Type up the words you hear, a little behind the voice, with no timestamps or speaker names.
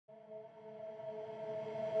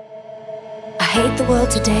hate the world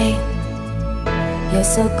today. You're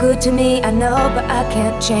so good to me, I know, but I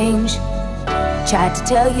can't change. Tried to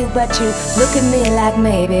tell you, but you look at me like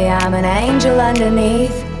maybe I'm an angel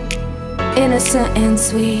underneath, innocent and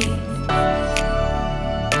sweet.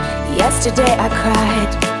 Yesterday I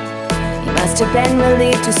cried. You must have been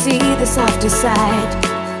relieved to see the softer side.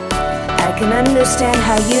 I can understand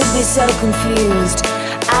how you'd be so confused.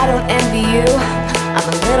 I don't envy you, I'm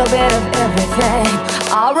a little bit of everything,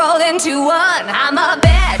 all rolled into one. I'm a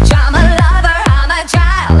bitch, I'm a lover, I'm a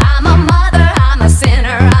child, I'm a mother, I'm a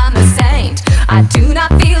sinner, I'm a saint. I do not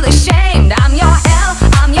feel ashamed. I'm your hell,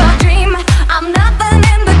 I'm your dream, I'm nothing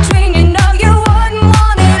in between. You know you wouldn't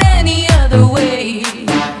want it any other way.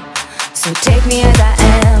 So take me as I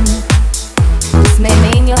am. This may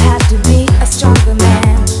mean you'll have to be a stronger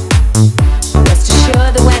man. Rest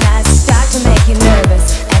assured that when I start to make you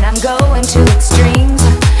nervous and I'm going to extremes,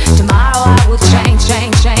 tomorrow I will change,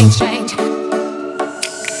 change, change, change.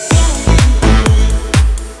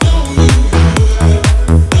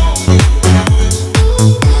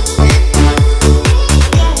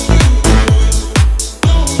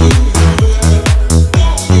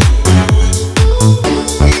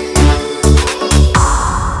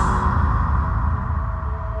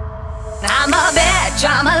 I'm a bitch,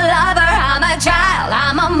 I'm a lover, I'm a child,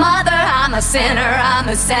 I'm a mother, I'm a sinner, I'm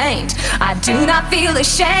a saint. I do not feel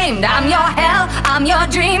ashamed. I'm your hell, I'm your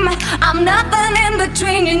dream, I'm nothing in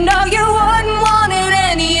between. You know you wouldn't want it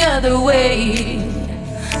any other way.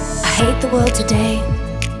 I hate the world today.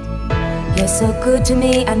 You're so good to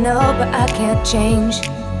me, I know, but I can't change.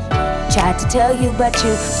 Tried to tell you, but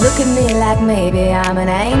you look at me like maybe I'm an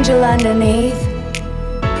angel underneath,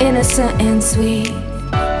 innocent and sweet.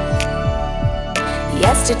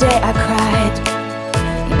 Yesterday I cried.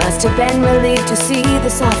 You must have been relieved to see the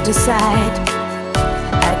softer side.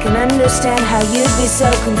 I can understand how you'd be so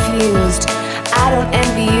confused. I don't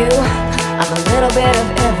envy you, I'm a little bit of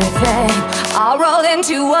everything, all rolled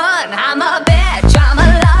into one. I'm a